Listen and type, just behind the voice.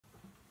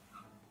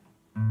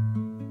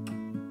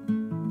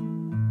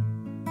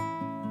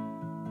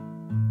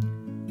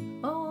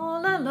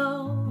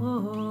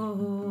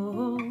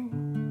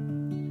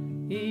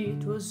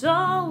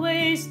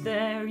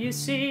you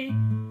see,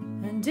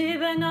 and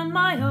even on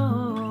my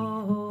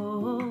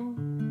own,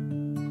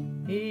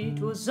 it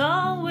was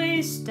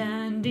always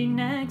standing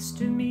next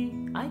to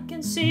me. I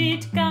can see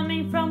it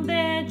coming from the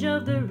edge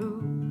of the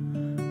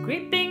room,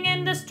 creeping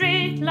in the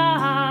street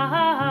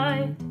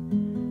light,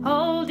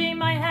 holding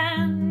my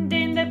hand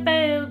in the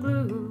pale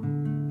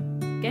gloom.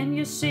 Can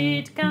you see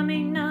it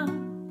coming now?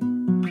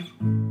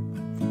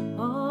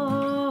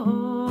 Oh,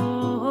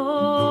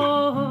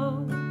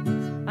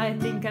 I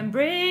think I'm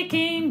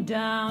breaking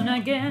down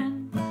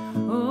again.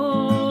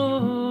 Oh,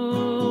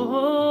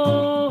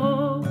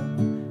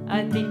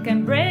 I think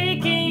I'm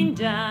breaking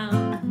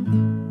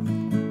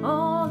down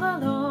all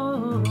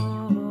alone.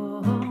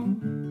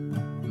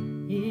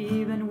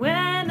 Even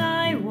when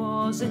I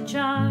was a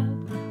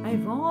child,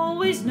 I've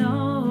always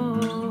known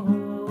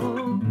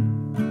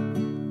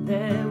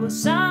there was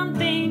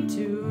something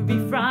to be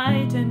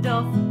frightened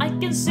of. I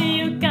can see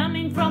you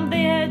coming from the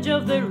edge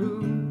of the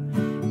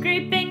room,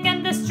 creeping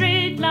in the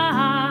street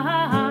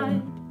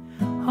light,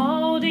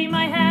 holding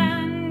my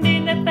hand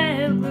in the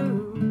pale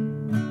blue.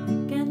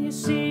 Can you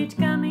see it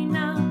coming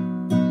now?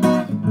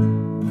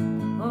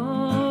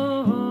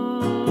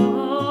 Oh,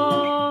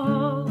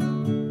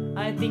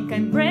 I think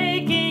I'm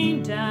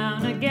breaking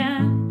down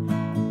again.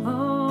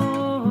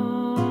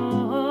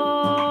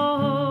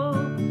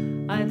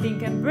 I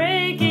think I'm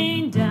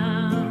breaking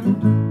down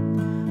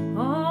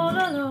all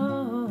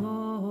alone,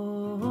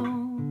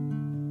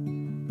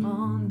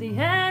 on the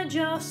edge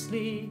of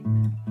sleep.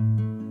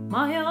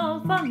 My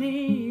old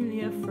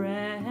familiar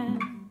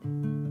friend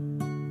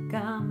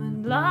come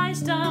and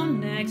lies down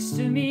next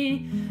to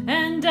me,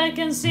 and I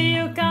can see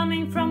you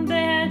coming from the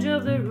edge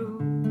of the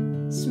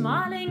room,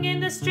 smiling in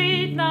the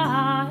street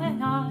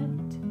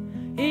light,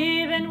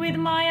 even with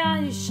my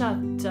eyes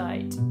shut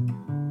tight.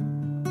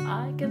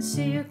 I can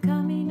see you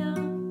coming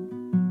now.